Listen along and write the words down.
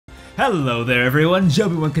Hello there everyone,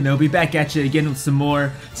 Joby1 Kenobi back at you again with some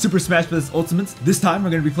more Super Smash Bros. Ultimates. This time we're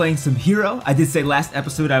going to be playing some Hero. I did say last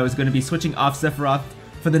episode I was going to be switching off Sephiroth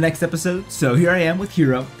for the next episode, so here I am with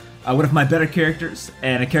Hero. One of my better characters,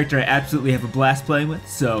 and a character I absolutely have a blast playing with,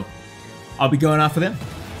 so I'll be going off with him.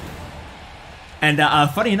 And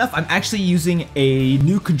funny enough, I'm actually using a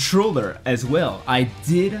new controller as well. I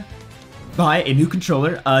did buy a new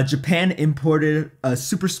controller. Japan imported a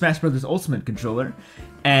Super Smash Bros. Ultimate controller,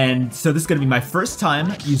 and so this is going to be my first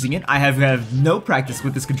time using it. I have no practice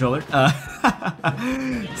with this controller,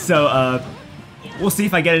 so we'll see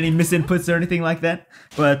if I get any misinputs or anything like that.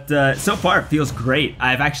 But so far it feels great.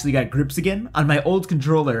 I've actually got grips again. On my old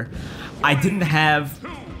controller, I didn't have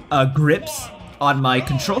grips on my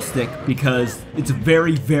control stick because it's a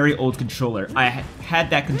very, very old controller. I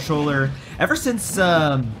had that controller ever since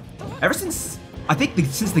I think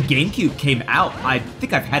since the Gamecube came out. I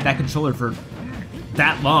think I've had that controller for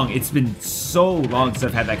that long. It's been so long since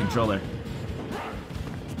I've had that controller.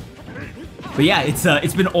 But yeah,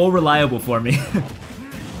 it's been all reliable for me.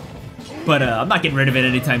 But I'm not getting rid of it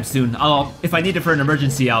anytime soon. If I need it for an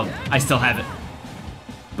emergency, I still have it.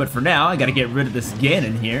 But for now, I gotta get rid of this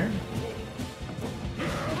Ganon here.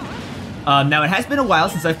 Now it has been a while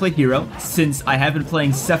since I've played Hero, since I have been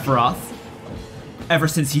playing Sephiroth ever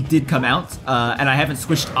since he did come out, and I haven't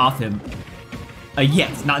switched off him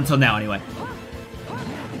yet, not until now anyway.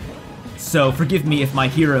 So forgive me if my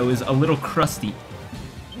Hero is a little crusty.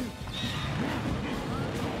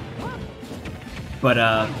 But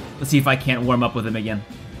let's see if I can't warm up with him again.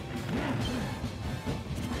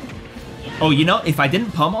 Oh, you know, if I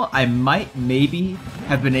didn't pummel, I might maybe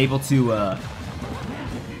have been able to, okay,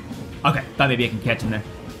 thought maybe I can catch him there.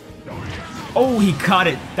 Oh, he caught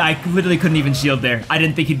it. I literally couldn't even shield there. I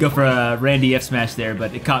didn't think he'd go for a Randy F smash there,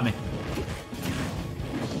 but it caught me.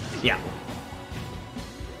 Yeah.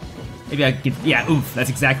 Maybe I could, yeah, oof, that's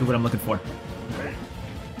exactly what I'm looking for.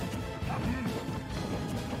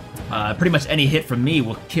 Pretty much any hit from me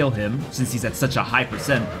will kill him, since he's at such a high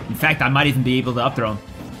percent. In fact, I might even be able to up throw him.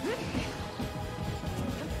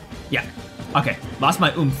 Yeah. Okay, lost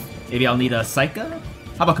my oomph. Maybe I'll need a Psycha?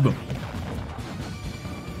 How about Kaboom?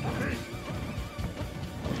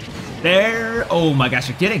 There! Oh my gosh,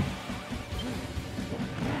 you're kidding!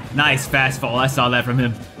 Nice fast fall, I saw that from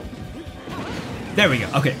him. There we go,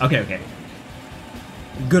 okay, okay, okay.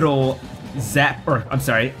 Good ol' zap, or, I'm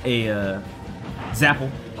sorry, a,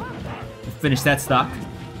 Zapple. Finish that stock.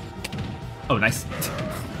 Oh, nice.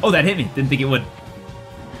 Oh, that hit me, didn't think it would.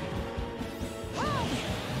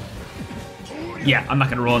 Yeah, I'm not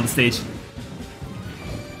gonna roll on the stage.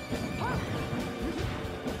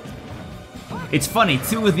 It's funny,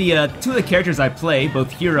 two of the characters I play,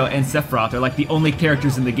 both Hero and Sephiroth, are like the only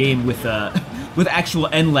characters in the game with actual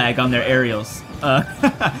end lag on their aerials.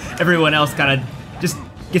 Everyone else kind of just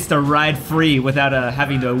gets to ride free without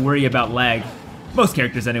having to worry about lag. Most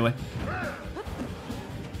characters, anyway.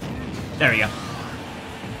 There we go.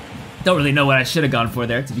 Don't really know what I should have gone for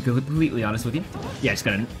there, to be completely honest with you. Yeah, just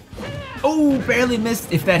gonna. Oh, barely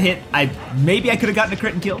missed. If that hit, maybe I could have gotten a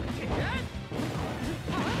crit and kill.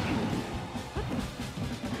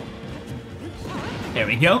 There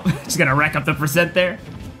we go. Just gonna rack up the percent there.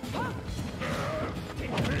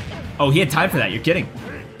 Oh, he had time for that. You're kidding.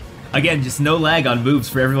 Again, just no lag on moves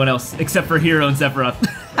for everyone else, except for Hero and Sephiroth.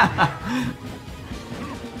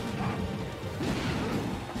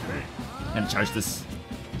 Gonna charge this.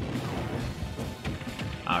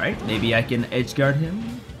 Alright, maybe I can edge guard him.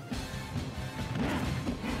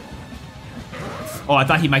 Oh, I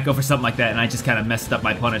thought he might go for something like that, and I just kind of messed up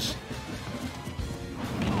my punish.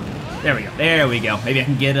 There we go. There we go. Maybe I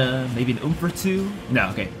can get maybe an oomph or two. No,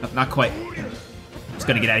 okay, not quite. Just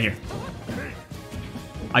gonna get out of here.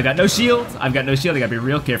 I got no shield. I've got no shield. I gotta be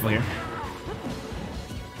real careful here.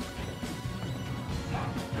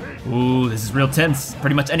 Ooh, this is real tense.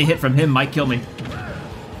 Pretty much any hit from him might kill me.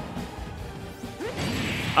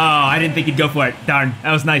 Oh, I didn't think he'd go for it. Darn,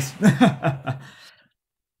 that was nice.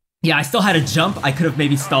 Yeah, I still had a jump. I could have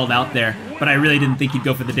maybe stalled out there, but I really didn't think he'd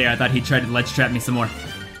go for the dare. I thought he'd try to ledge trap me some more.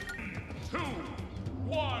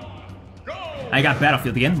 I got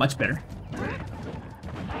Battlefield again, much better.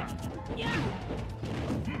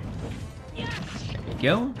 There we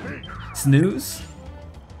go. Snooze.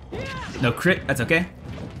 No crit, that's okay.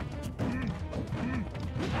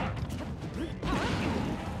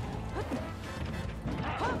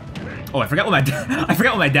 Oh, I forgot what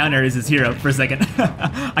my down air is as Hero for a second.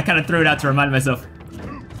 I kind of threw it out to remind myself.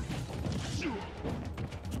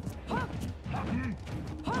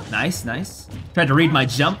 Nice, nice. Tried to read my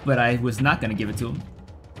jump, but I was not gonna give it to him.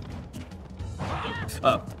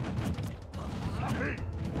 Oh.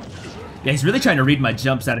 Yeah, he's really trying to read my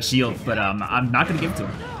jumps out of shield, but I'm not gonna give it to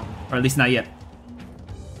him. Or at least not yet.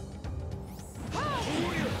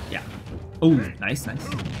 Yeah. Oh, nice, nice.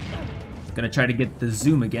 Gonna try to get the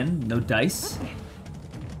zoom again. No dice.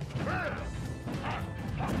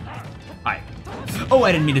 Alright. Oh,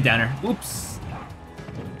 I didn't mean to downer. Oops.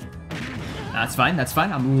 That's fine, that's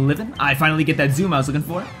fine. I'm living. I finally get that zoom I was looking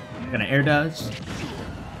for. Gonna air dodge.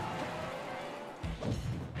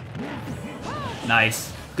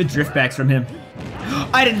 Nice. Good drift backs from him.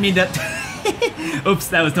 I didn't mean that. Oops,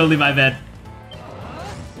 that was totally my bad.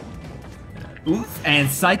 Oof, and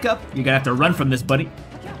psych up. You're gonna have to run from this, buddy.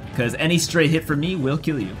 Because any stray hit from me will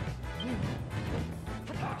kill you.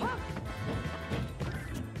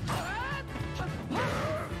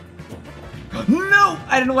 No!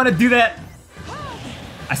 I didn't want to do that.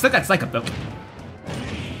 I still got psych up though.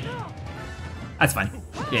 That's fine.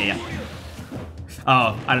 Yeah.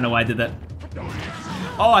 Oh, I don't know why I did that.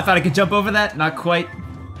 Oh, I thought I could jump over that. Not quite.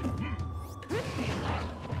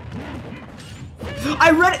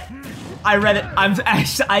 I read it.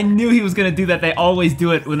 I knew he was gonna do that. They always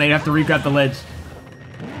do it when they have to re-grab the ledge.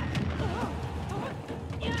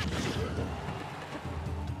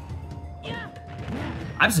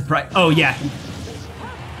 I'm surprised. Oh yeah.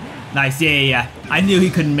 Nice. Yeah. I knew he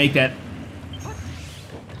couldn't make that.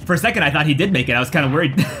 For a second, I thought he did make it. I was kind of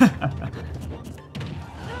worried.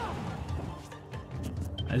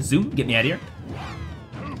 Zoom, get me out of here.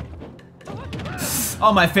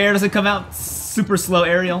 Oh, my fair doesn't come out. Super slow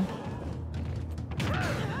aerial.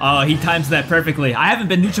 Oh, he times that perfectly. I haven't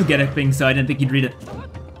been neutral getting, so I didn't think he'd read it.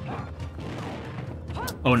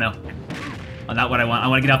 Oh no. Oh, not what I want. I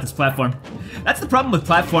want to get off this platform. That's the problem with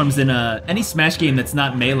platforms in any Smash game that's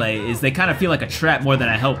not melee, is they kind of feel like a trap more than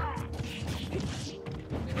a help.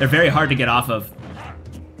 They're very hard to get off of.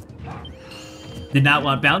 Did not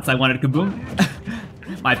want bounce, I wanted kaboom.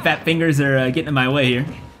 My fat fingers are getting in my way here.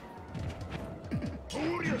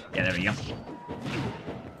 Yeah, there we go.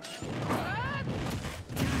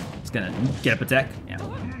 Just gonna get up attack. Yeah.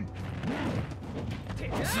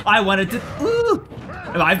 I wanted to. Ooh!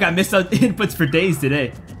 I've got missed inputs for days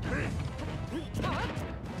today.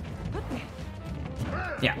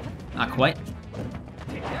 Yeah, not quite.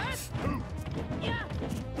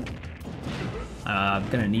 I'm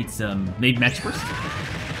gonna need some maybe match burst.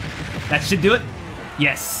 That should do it.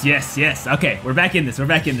 Yes. Okay, we're back in this.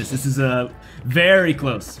 This is very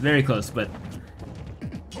close, but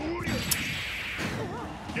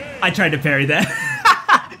I tried to parry that.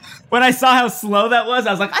 When I saw how slow that was,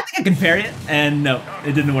 I was like, I think I can parry it, and no,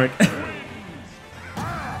 it didn't work.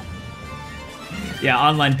 Yeah,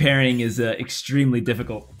 online parrying is extremely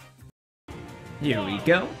difficult. Here we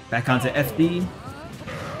go. Back onto FD.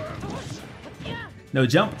 No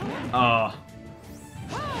jump. Oh.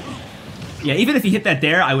 Yeah, even if he hit that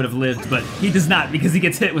dare, I would have lived, but he does not because he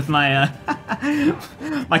gets hit with my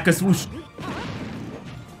my kaswoosh.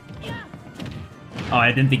 Oh,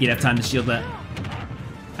 I didn't think he'd have time to shield that.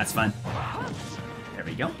 That's fine. There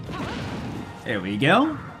we go. There we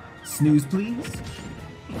go. Snooze, please.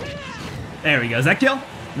 There we go. Is that kill?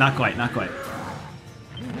 Not quite, not quite.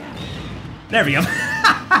 There we go.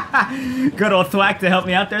 Good old thwack to help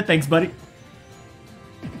me out there. Thanks, buddy.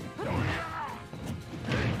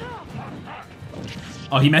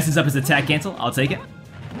 Oh, he messes up his attack cancel. I'll take it.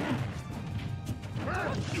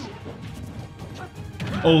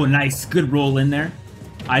 Oh, nice. Good roll in there.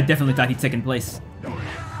 I definitely thought he'd second place.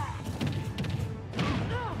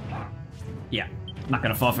 Yeah, not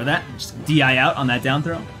gonna fall for that. Just DI out on that down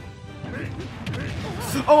throw.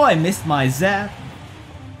 Oh, I missed my zap.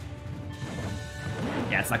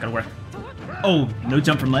 Yeah, it's not gonna work. Oh, no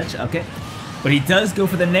jump from ledge. Okay. But he does go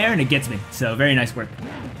for the nair and it gets me. So, very nice work.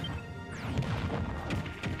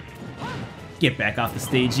 Get back off the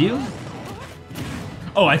stage, you.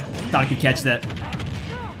 Oh, I thought I could catch that.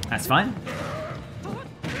 That's fine.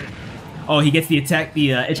 Oh, he gets the attack,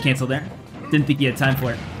 the edge cancel there. Didn't think he had time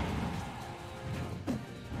for it.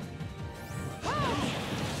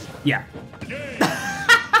 Yeah.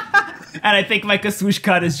 And I think my Kaswoosh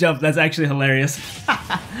caught his jump. That's actually hilarious.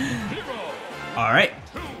 Alright.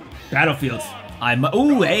 Battlefields.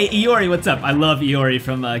 Ooh, hey, Iori, what's up? I love Iori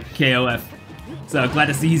from KOF. So glad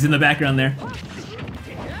to see he's in the background there.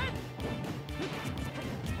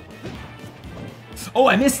 Oh,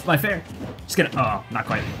 I missed my fair. Just gonna, oh, not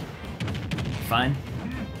quite. Fine.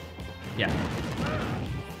 Yeah.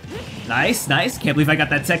 Nice, nice. Can't believe I got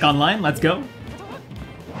that tech online. Let's go.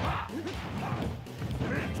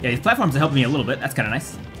 Yeah, these platforms are helping me a little bit. That's kind of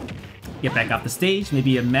nice. Get back off the stage.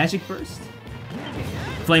 Maybe a magic burst.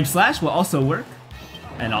 Flame slash will also work.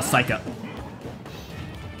 And I'll psych up.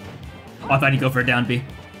 Oh, I thought he'd go for a down B.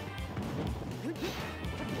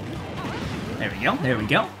 we go. There we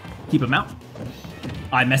go. Keep him out.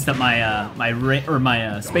 I messed up my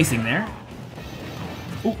my spacing there.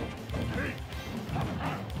 Ooh.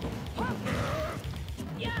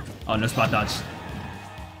 Oh, no spot dodge.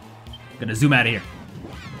 Gonna zoom out of here.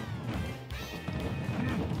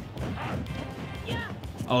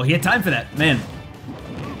 Oh, he had time for that, man.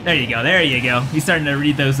 There you go, there you go. He's starting to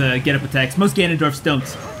read those get-up attacks. Most Ganondorfs don't,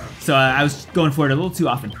 so I was going for it a little too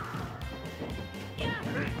often.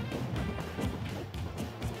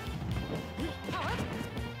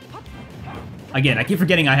 Again, I keep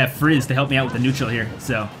forgetting I have Frizz to help me out with the neutral here,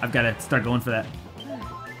 so I've got to start going for that.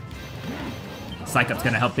 Psych-Up's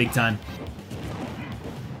gonna help big time.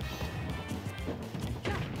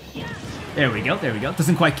 There we go, there we go.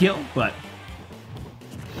 Doesn't quite kill, but...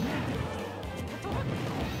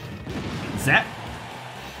 Zap.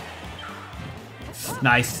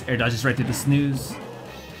 Nice, air dodges right through the snooze.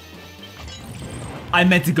 I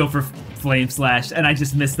meant to go for Flame Slash, and I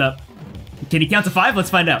just missed up. Can he count to 5? Let's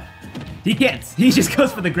find out. He can't. He just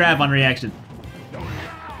goes for the grab on reaction.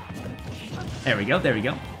 There we go, there we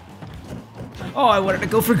go. Oh, I wanted to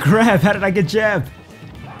go for grab. How did I get jab?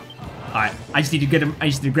 Alright, I just need to get him. I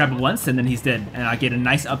just need to grab him once, and then he's dead. And I get a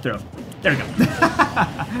nice up throw. There we go.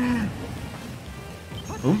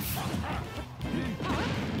 Oomph.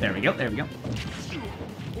 There we go, there we go.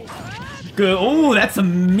 Good. Oh, that's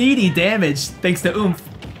some meaty damage thanks to Oomph.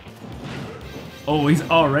 Oh, he's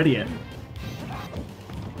already in.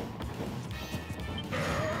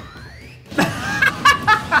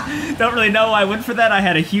 Don't really know why I went for that. I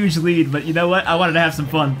had a huge lead, but you know what? I wanted to have some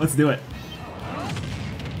fun. Let's do it.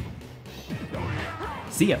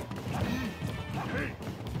 See ya.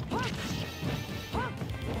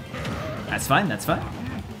 That's fine, that's fine.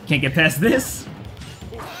 Can't get past this.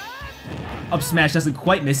 Up smash doesn't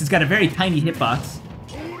quite miss. It's got a very tiny hitbox.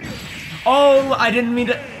 Oh, I didn't mean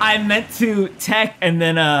to. I meant to tech and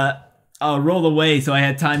then roll away so I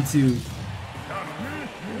had time to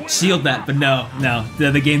shield that, but no,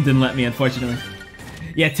 the game didn't let me, unfortunately.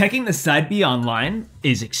 Yeah, teching the side B online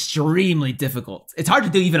is extremely difficult. It's hard to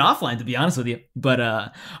do even offline, to be honest with you, but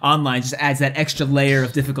online just adds that extra layer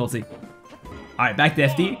of difficulty. All right, back to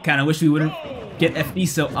FD. Kind of wish we wouldn't get FD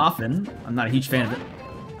so often. I'm not a huge fan of it.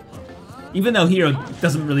 Even though Hero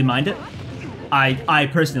doesn't really mind it, I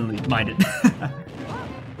personally mind it.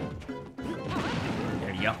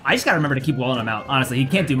 There you go. I just gotta remember to keep walling him out. Honestly, he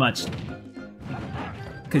can't do much.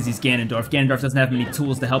 Because he's Ganondorf. Ganondorf doesn't have many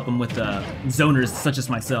tools to help him with zoners such as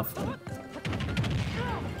myself.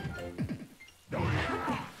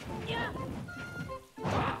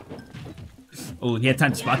 Oh, he had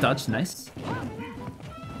time to spot dodge. Nice.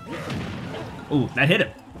 Oh, that hit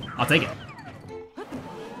him. I'll take it.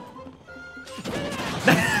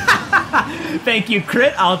 Thank you,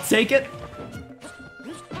 crit. I'll take it.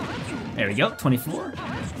 There we go. 24.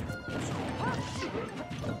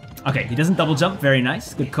 Okay, he doesn't double jump. Very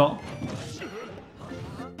nice. Good call.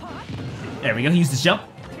 There we go. He used his jump.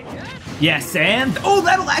 Yes, and... Oh,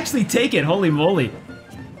 that'll actually take it. Holy moly.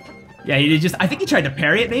 Yeah, he did just... I think he tried to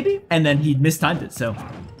parry it, maybe? And then he mistimed it, so...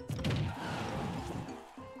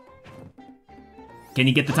 Can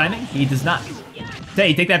he get the timing? He does not.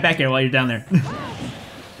 Hey, take that back air while you're down there.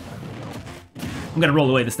 I'm gonna roll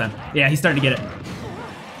away this time. Yeah, he's starting to get it.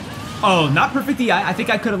 Oh, not perfect DI. I think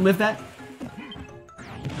I could have lived that.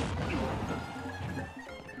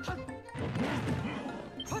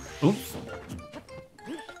 Oops.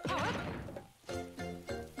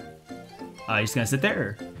 You're just gonna sit there?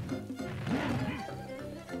 Or?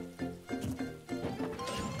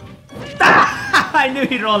 I knew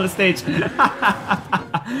he'd roll on the stage.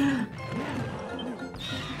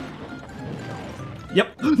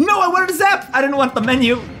 Yep. No, I wanted to zap! I didn't want the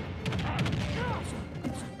menu.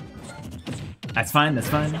 That's fine, that's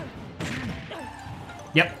fine.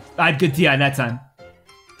 Yep, I had good TI that time.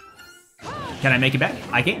 Can I make it back?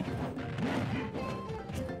 I can.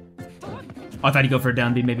 Oh, I thought he'd go for a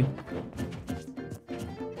down B, maybe.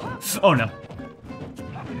 Oh, no.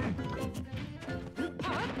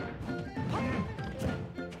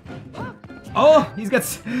 Oh, he's got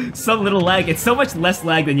some little lag. It's so much less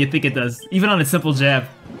lag than you think it does, even on a simple jab.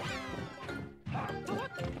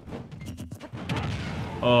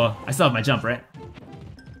 Oh, I still have my jump, right?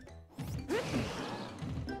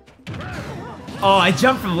 Oh, I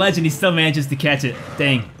jumped from ledge and he still manages to catch it.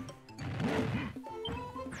 Dang.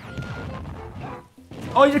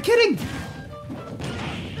 Oh, you're kidding!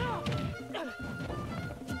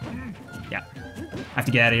 Yeah. I have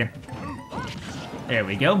to get out of here. There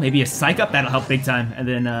we go. Maybe a psych up. That'll help big time. And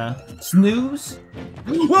then, snooze.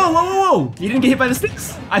 Whoa, whoa, whoa, whoa! He didn't get hit by the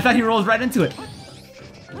sticks. I thought he rolled right into it.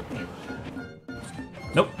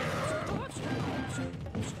 Nope.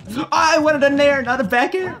 Oh, I wanted a nair, not a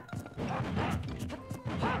back air.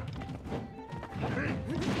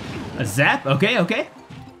 A zap, okay, okay.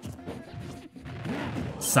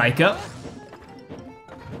 Psycho.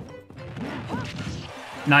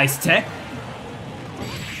 Nice tech.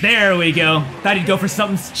 There we go. Thought he'd go for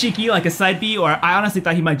something cheeky like a side B, or I honestly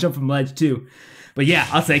thought he might jump from ledge too. But yeah,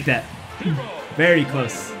 I'll take that. Very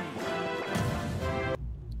close.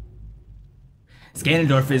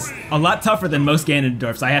 Ganondorf is a lot tougher than most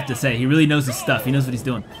Ganondorfs, I have to say. He really knows his stuff. He knows what he's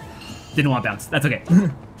doing. Didn't want bounce. That's okay.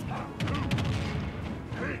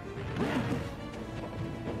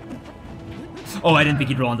 Oh, I didn't think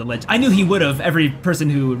he'd roll on the ledge. I knew he would have. Every person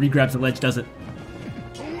who regrabs the ledge does it.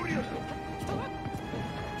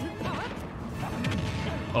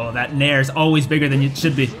 Oh, that nair is always bigger than it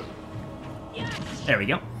should be. There we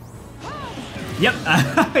go.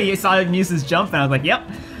 Yep. You saw him use his jump, and I was like, yep.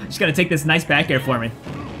 Just gotta take this nice back air for me.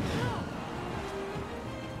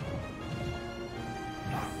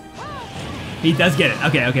 He does get it.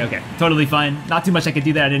 Okay, okay, okay. Totally fine. Not too much I could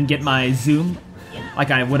do there. I didn't get my zoom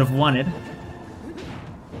like I would have wanted.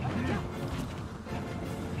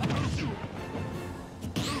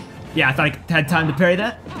 Yeah, I thought I had time to parry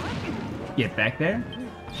that. Get back there.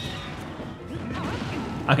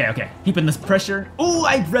 Okay, okay. Keeping this pressure. Oh,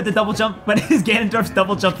 I read the double jump, but his Ganondorf's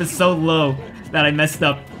double jump is so low that I messed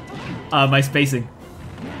up my spacing.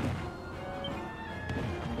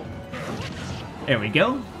 There we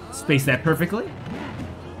go. Space that perfectly.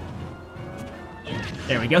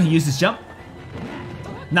 There we go. He used his jump.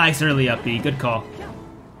 Nice early up B. Good call.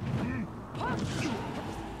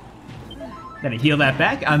 Gonna heal that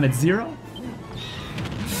back. I'm at 0.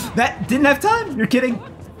 That didn't have time. You're kidding.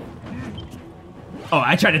 Oh,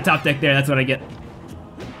 I tried to top deck there. That's what I get.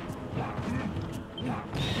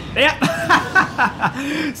 Yep.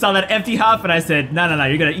 Saw that empty hop and I said, no, no, no,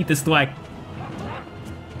 you're gonna eat this thwack.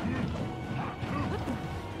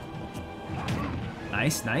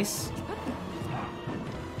 Nice, nice.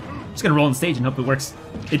 Just gonna roll on stage and hope it works.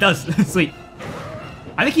 It does. Sweet.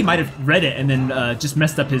 I think he might have read it and then just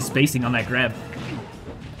messed up his spacing on that grab.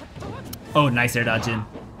 Oh, nice air dodge in.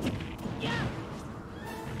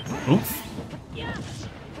 Oops.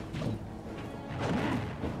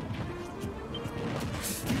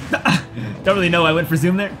 Don't really know why I went for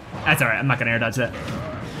zoom there. That's alright, I'm not gonna air dodge that.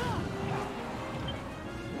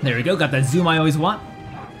 There we go, got that zoom I always want.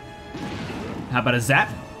 How about a zap?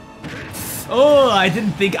 Oh, I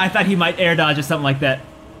didn't think, I thought he might air dodge or something like that.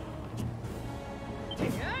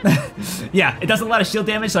 Yeah, it does a lot of shield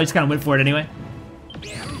damage, so I just kind of went for it anyway.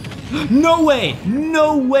 No way!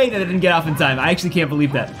 No way that I didn't get off in time. I actually can't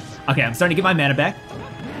believe that. Okay, I'm starting to get my mana back.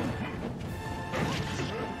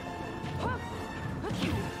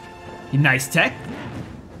 Nice tech.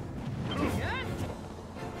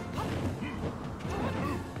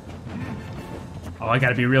 Oh, I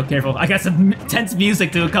gotta be real careful. I got some tense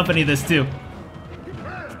music to accompany this too.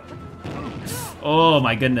 Oh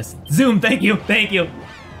my goodness. Zoom, thank you, thank you.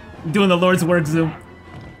 I'm doing the Lord's work, Zoom.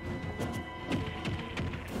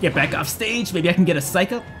 Get back off stage. Maybe I can get a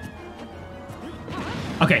psych up.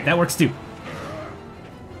 Okay, that works too.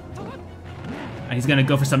 He's gonna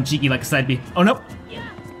go for something cheeky like a side B. Oh, nope.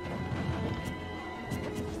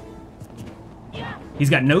 He's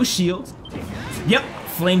got no shield. Yep,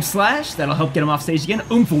 flame slash. That'll help get him off stage again.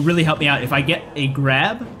 Oomph will really help me out if I get a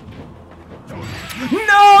grab.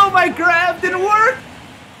 No, my grab didn't work.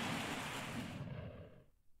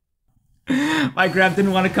 My grab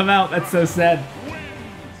didn't want to come out. That's so sad.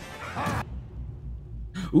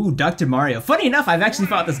 Ooh, Dr. Mario. Funny enough, I've actually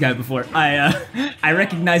fought this guy before. I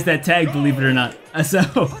recognize that tag, believe it or not. So,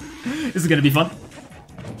 this is gonna be fun.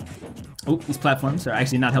 Oh, these platforms are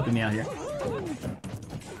actually not helping me out here.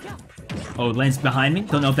 Oh, lands behind me.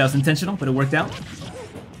 Don't know if that was intentional, but it worked out.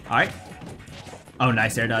 Alright. Oh,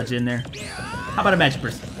 nice air dodge in there. How about a Magic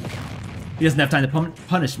Burst? He doesn't have time to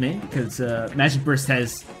punish me, because Magic Burst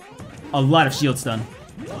has a lot of shield stun.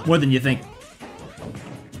 More than you think.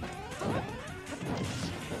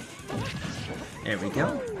 There we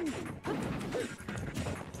go.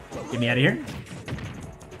 Get me out of here.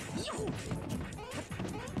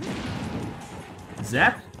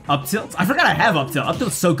 Zap. Up tilt. I forgot I have up tilt. Up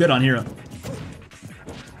tilt's so good on Hero.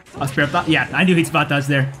 Oh, spare up thought. Yeah, I knew he'd spot dodge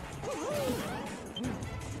there.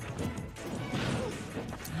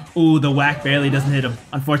 Ooh, the whack barely doesn't hit him.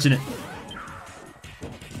 Unfortunate.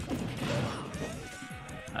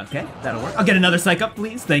 Okay, that'll work. I'll get another psych up,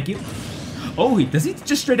 please. Thank you. Oh, does he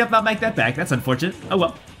just straight up not make that back? That's unfortunate. Oh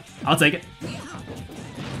well. I'll take it.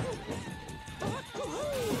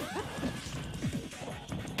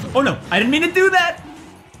 Oh no, I didn't mean to do that!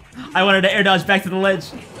 I wanted to air dodge back to the ledge.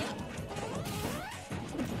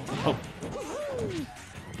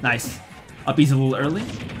 Nice. Up B's a little early.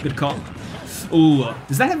 Good call. Ooh,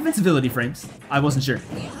 does that have invincibility frames? I wasn't sure.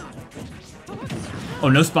 Oh,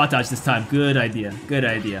 no spot dodge this time. Good idea. Good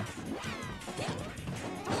idea.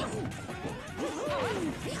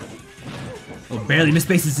 Oh, barely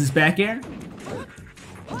misspaces his back air.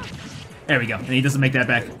 There we go. And he doesn't make that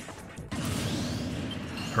back.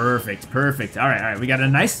 Perfect, perfect. All right. We got a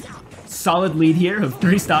nice, solid lead here of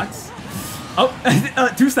 3 stocks. Oh,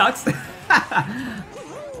 2 stocks.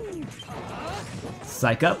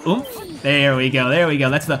 Psych up. Oomph. There we go. There we go.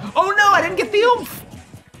 That's the... Oh, no, I didn't get the oomph.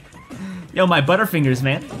 Yo, my butterfingers,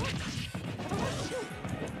 man.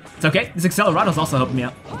 It's okay. This Accelerado's also helping me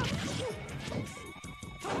out.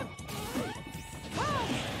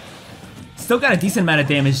 Still got a decent amount of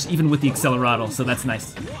damage, even with the Accelerado, so that's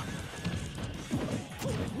nice.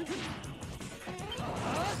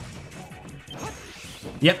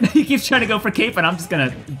 Yep, he keeps trying to go for cape, and I'm just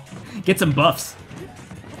gonna get some buffs.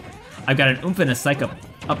 I've got an oomph and a psych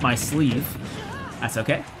up my sleeve. That's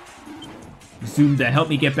okay. Zoom to help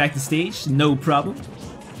me get back to stage, no problem.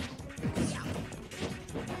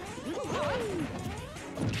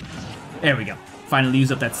 There we go. Finally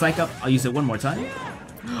use up that psych up. I'll use it one more time.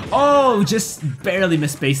 Oh, just barely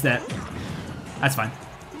misspaced that. That's fine.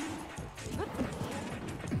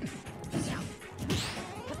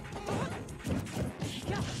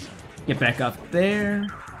 Get back up there.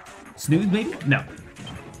 Snooze, maybe? No.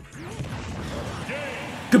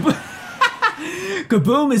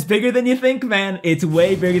 Kaboom is bigger than you think, man. It's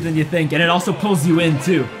way bigger than you think, and it also pulls you in,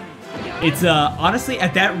 too. It's, honestly,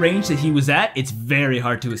 at that range that he was at, it's very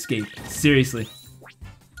hard to escape. Seriously.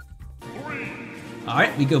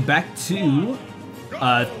 Alright, we go back to,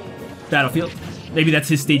 Battlefield. Maybe that's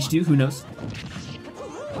his stage 2, who knows.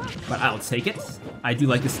 But I'll take it. I do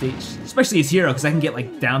like the stage, especially his hero, because I can get,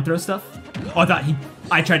 like, down throw stuff. Oh,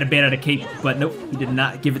 I tried to ban out a cape, but nope, he did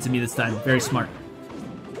not give it to me this time. Very smart.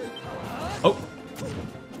 Oh.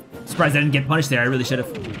 Surprised I didn't get punished there, I really should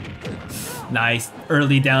have. Nice,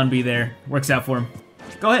 early down B there. Works out for him.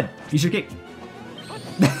 Go ahead, use your cape.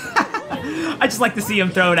 I just like to see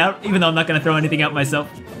him throw it out, even though I'm not going to throw anything out myself.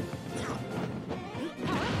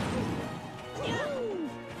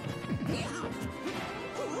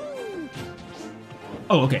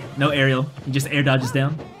 Oh, okay. No aerial. He just air dodges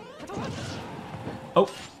down.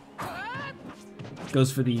 Oh.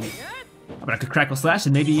 Goes for the... How about a crackle slash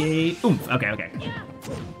and maybe a... Oomph. Okay, okay.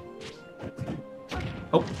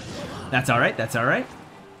 Oh. That's alright, that's alright.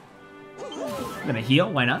 I'm gonna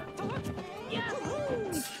heal, why not?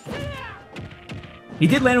 He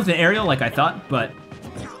did land with an aerial like I thought, but...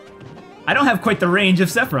 I don't have quite the range of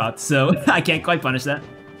Sephiroth, so I can't quite punish that.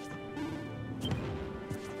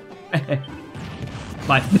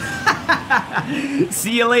 Bye.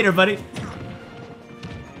 See you later, buddy.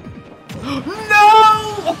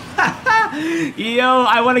 No! Yo,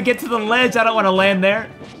 I want to get to the ledge. I don't want to land there.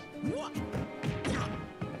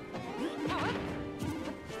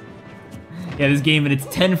 Yeah, this game and its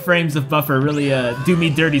 10 frames of buffer really do me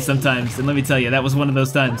dirty sometimes. And let me tell you, that was one of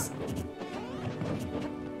those times.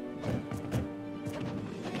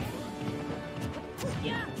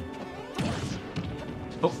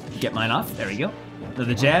 Oh, get mine off. There we go.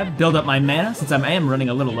 Another jab, build up my mana since I am running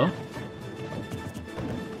a little low.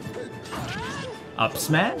 Up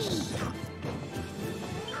smash.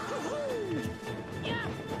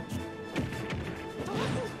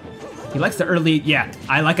 He likes to early, yeah,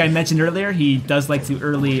 like I mentioned earlier, he does like to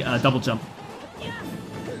early double jump.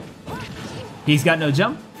 He's got no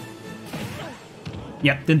jump.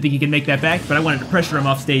 Yep, didn't think he could make that back, but I wanted to pressure him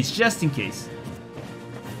off stage just in case.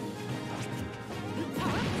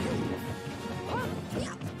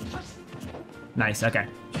 Nice, okay.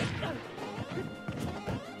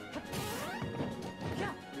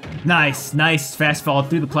 Nice, nice. Fast fall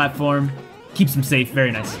through the platform. Keeps him safe,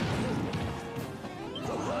 very nice.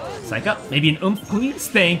 Psych up. Maybe an oomph, please.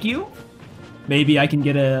 Thank you. Maybe I can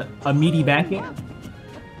get a meaty back air.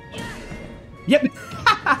 Yep.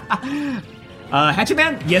 Hatchet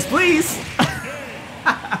Man? Yes, please.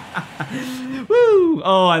 Woo!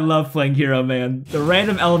 Oh, I love playing Hero, man. The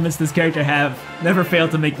random elements this character have never fail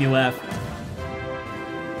to make me laugh.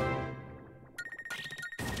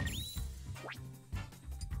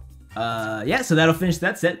 Yeah, so that'll finish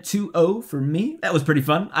that set. 2-0 for me. That was pretty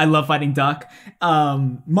fun. I love fighting Doc.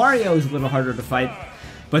 Mario is a little harder to fight,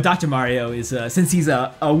 but Dr. Mario is, since he's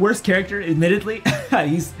a worse character, admittedly,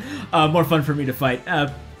 he's more fun for me to fight.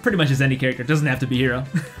 Pretty much as any character. Doesn't have to be Hero.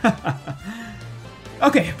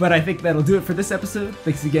 Okay, but I think that'll do it for this episode.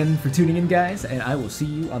 Thanks again for tuning in, guys, and I will see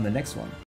you on the next one.